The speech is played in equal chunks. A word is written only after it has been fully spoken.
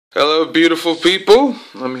Hello, beautiful people.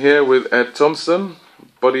 I'm here with Edd Thompson, a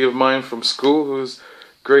buddy of mine from school who's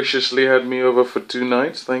graciously had me over for 2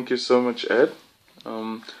 nights. Thank you so much, Edd.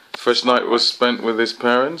 First night was spent with his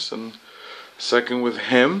parents and second with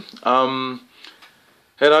him.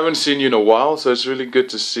 Edd, I haven't seen you in a while, so it's really good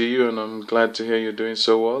to see you, and I'm glad to hear you're doing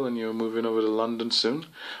so well and you're moving over to London soon.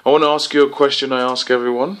 I want to ask you a question I ask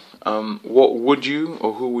everyone. What would you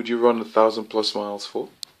or who would you run 1,000+ miles for?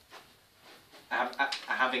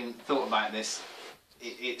 Having thought about this,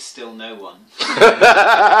 it's still no one.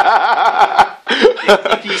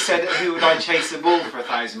 if you said who would I chase a ball for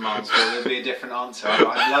 1,000 miles for, there'd be a different answer.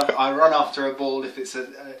 I run after a ball if it's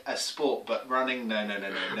a sport, but running, no,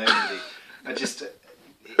 nobody.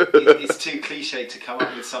 It's too cliche to come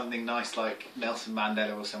up with something nice like Nelson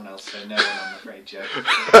Mandela or someone else, so no one, I'm afraid, Joe.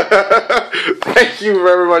 Thank you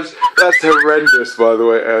very much. That's horrendous, by the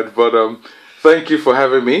way, Edd, but thank you for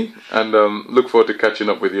having me, and look forward to catching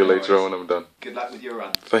up with you later on when I'm done. Good luck with your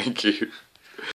run. Thank you.